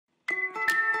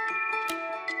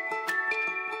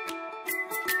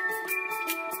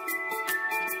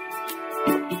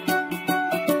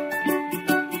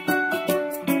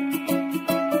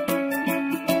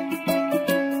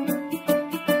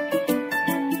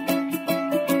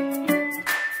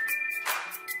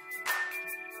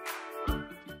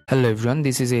Hello everyone,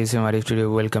 this is ASM Arif today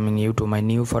welcoming you to my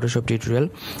new Photoshop tutorial,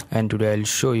 and today I'll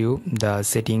show you the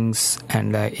settings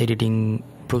and the editing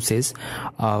process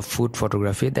of food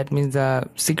photography. That means the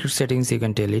secret settings, you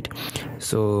can tell it.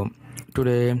 So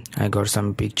today I got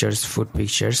some pictures, food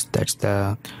pictures. That's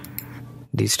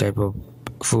this type of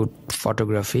food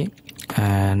photography,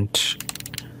 and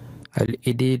I'll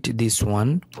edit this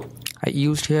one. I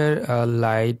used here a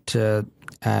light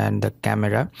and the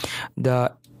camera.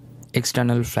 The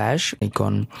external flash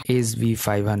Nikon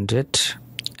SV500,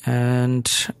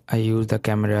 and I use the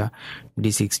camera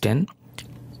D610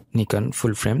 Nikon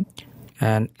full frame,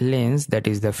 and lens that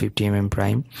is the 50mm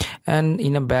prime, and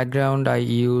in a background I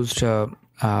used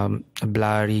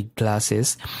blurry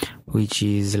glasses which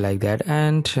is like that,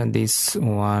 and this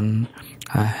one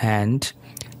a hand,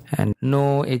 and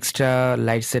no extra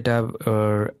light setup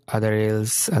or other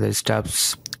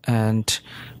stuffs. And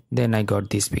then I got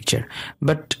this picture.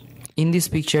 But in this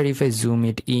picture, if I zoom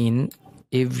it in,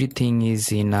 everything is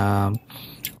in a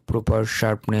proper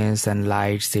sharpness and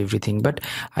lights, everything. But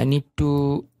I need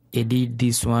to edit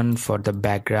this one for the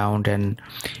background and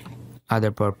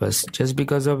other purpose. Just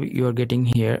because of you are getting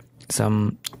here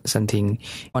something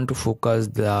want to focus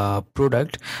the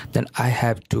product, then I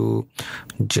have to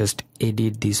just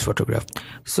edit this photograph.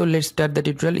 So let's start the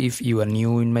tutorial. If you are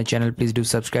new in my channel, please do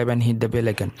subscribe and hit the bell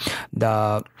icon.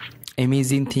 The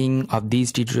amazing thing of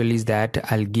this tutorial is that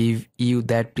I'll give you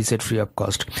that preset free of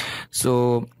cost.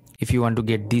 So if you want to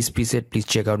get this preset, please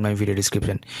check out my video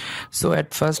description. So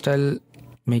at first I'll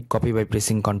make copy by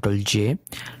pressing Ctrl J,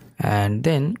 and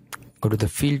then go to the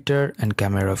filter and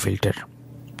camera filter.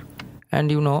 And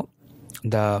you know,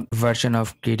 the version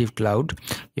of Creative Cloud,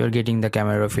 you're getting the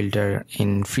camera filter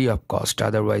in free of cost,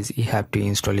 otherwise you have to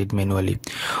install it manually.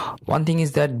 One thing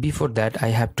is that before that I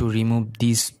have to remove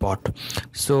this spot,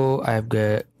 so I have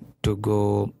to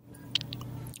go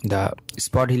the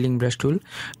spot healing brush tool,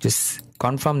 just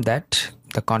confirm that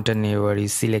the contour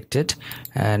is selected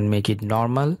and make it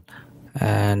normal,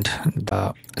 and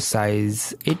the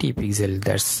size 80 pixel,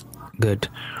 that's good.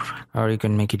 Or you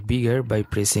can make it bigger by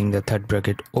pressing the third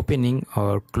bracket opening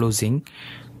or closing.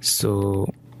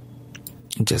 So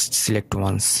just select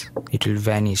once, it will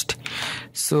vanish.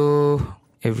 So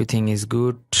everything is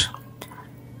good,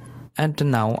 and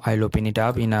now I'll open it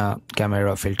up in a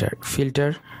camera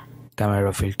filter,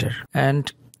 camera filter,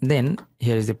 and then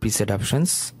here is the preset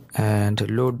options, and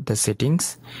load the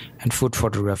settings and food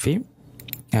photography,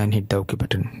 and hit the OK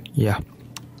button. Yeah,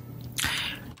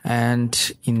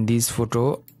 and in this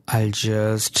photo I'll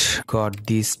just got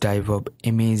this type of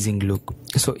amazing look.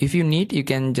 So if you need, you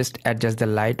can just adjust the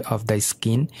light of the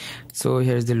skin. So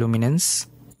here's the luminance,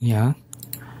 yeah,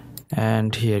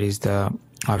 and here is the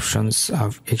options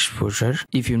of exposure.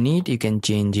 If you need, you can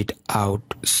change it out,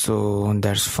 so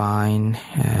that's fine.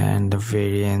 And the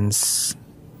variance,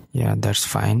 yeah, that's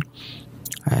fine.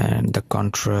 And the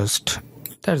contrast,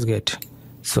 that's good.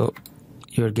 So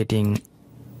you're getting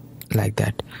like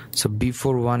that. So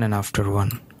before one and after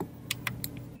one,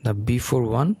 the before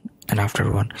one and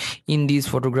after one. In this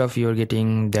photograph you're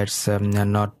getting that's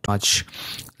not much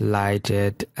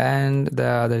lighted, and the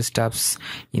other stuffs.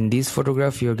 In this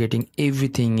photograph you're getting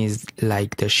everything is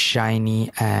like the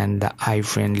shiny and the eye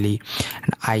friendly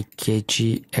and eye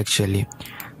catchy actually.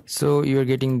 So you're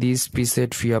getting this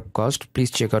preset free of cost. Please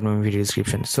check out my video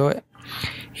description. So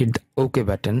hit the OK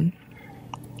button.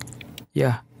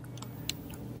 Yeah,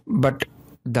 but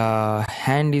the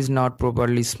hand is not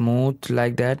properly smooth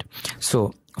like that.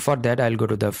 So for that I'll go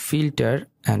to the filter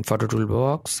and photo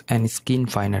toolbox and skin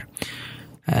finer,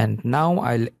 and now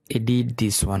I'll edit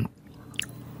this one.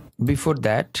 Before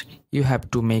that you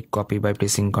have to make copy by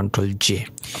pressing Ctrl J,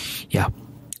 yeah,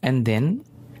 and then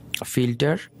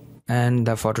filter and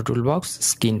the photo toolbox,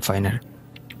 skin finer,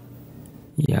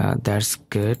 yeah, that's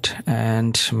good,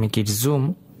 and make it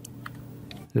zoom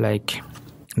like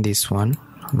this one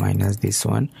minus this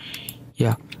one.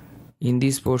 Yeah, in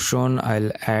this portion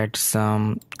I'll add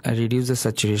some, reduce the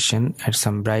saturation, add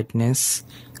some brightness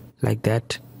like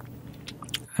that,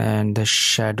 and the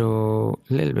shadow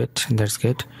a little bit, that's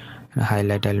good. And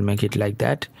highlight, I'll make it like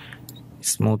that,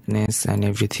 smoothness and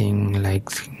everything, like,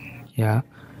 yeah,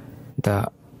 the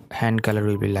hand color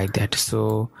will be like that.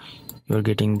 So you're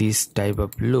getting this type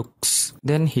of looks.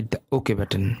 Then hit the OK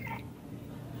button.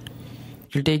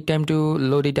 It will take time to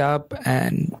load it up,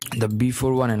 and the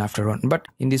before one and after one. But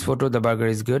in this photo the burger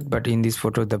is good, but in this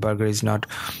photo the burger is not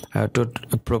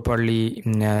properly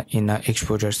in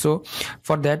exposure. So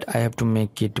for that I have to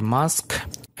make it mask,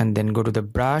 and then go to the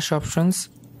brush options,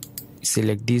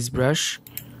 select this brush,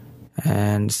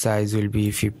 and size will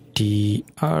be 50,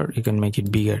 or you can make it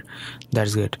bigger,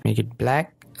 that's good. Make it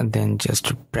black, and then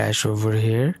just brush over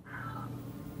here.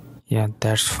 Yeah,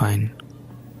 that's fine.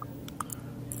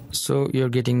 So you're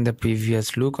getting the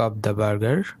previous look of the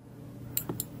burger,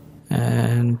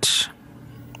 and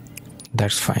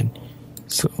that's fine.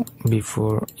 So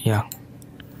before, yeah,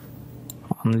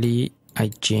 only I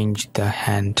changed the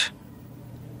hand,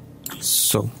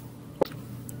 so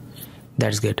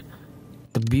that's good.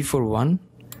 The before one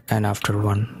and after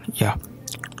one. Yeah,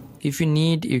 if you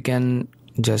need, you can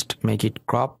just make it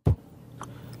crop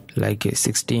like a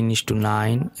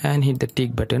 16:9 and hit the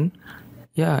tick button.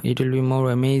 Yeah, it will be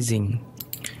more amazing.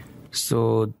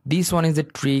 So this one is the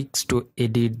tricks to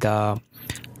edit the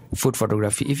food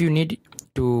photography. If you need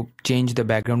to change the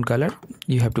background color,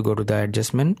 you have to go to the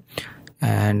adjustment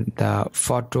and the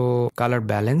photo color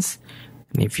balance,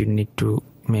 and if you need to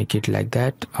make it like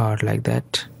that or like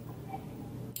that,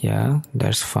 yeah,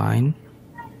 that's fine.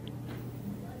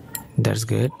 That's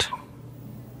good.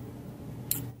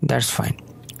 That's fine.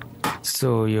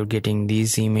 So you're getting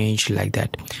this image like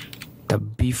that, the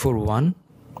before one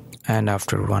and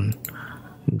after one.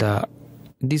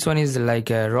 This one is like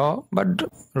a raw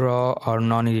or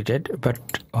non-edited, but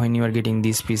when you are getting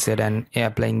this preset and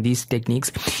applying these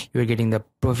techniques, you are getting the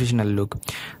professional look.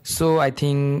 So I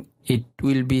think it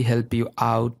will be help you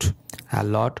out a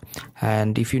lot,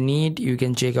 and if you need, you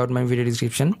can check out my video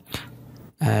description.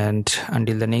 And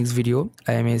until the next video,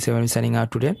 I am ASM Arif signing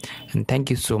out today, and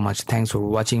thank you so much. Thanks for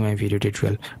watching my video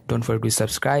tutorial. Don't forget to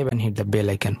subscribe and hit the bell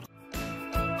icon.